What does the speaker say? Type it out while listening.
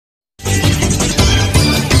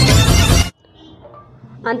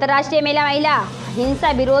अंतर्राष्ट्रीय महिला हिंसा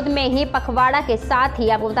विरोध में ही पखवाड़ा के साथ ही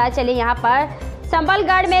आपको बताया चले यहाँ पर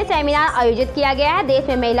सबलगढ में सेमिनार आयोजित किया गया है। देश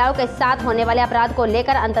में महिलाओं के साथ होने वाले अपराध को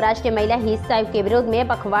लेकर अंतर्राष्ट्रीय महिला हिंसा के विरोध में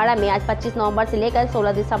पखवाड़ा में आज 25 नवंबर से लेकर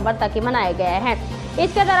 16 दिसंबर तक ही मनाया गया है।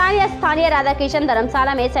 इसके दौरान यह स्थानीय राधाकृष्ण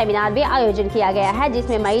धर्मशाला में सेमिनार भी आयोजन किया गया है,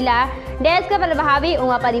 जिसमें महिला डेस्क प्रभावी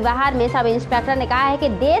उमा परिवार में सब इंस्पेक्टर ने कहा है कि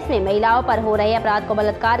देश में महिलाओं पर हो रहे अपराध को,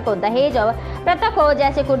 बलात्कार को, दहेज और प्रताड़ना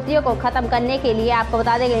जैसे कुरीतियों को खत्म करने के लिए आपको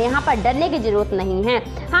बता दें यहाँ पर डरने की जरूरत नहीं है।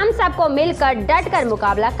 हम सबको मिलकर डट कर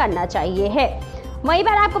मुकाबला करना चाहिए है। वहीं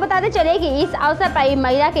पर आपको बताते चले कि इस अवसर पर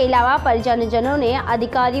महिला के अलावा परिजनों ने,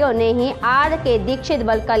 अधिकारियों ने ही आर के दीक्षित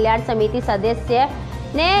बल कल्याण समिति सदस्य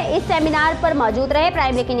ने इस सेमिनार पर मौजूद रहे।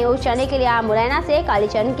 प्राइम ब्रेकिंग न्यूज चैनल के लिए मुरैना से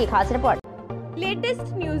कालीचरण की खास रिपोर्ट।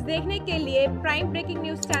 लेटेस्ट न्यूज देखने के लिए प्राइम ब्रेकिंग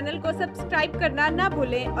न्यूज चैनल को सब्सक्राइब करना ना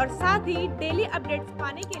भूलें और साथ ही डेली अपडेट्स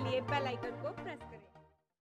पाने के लिए बेल आइकन को प्रेस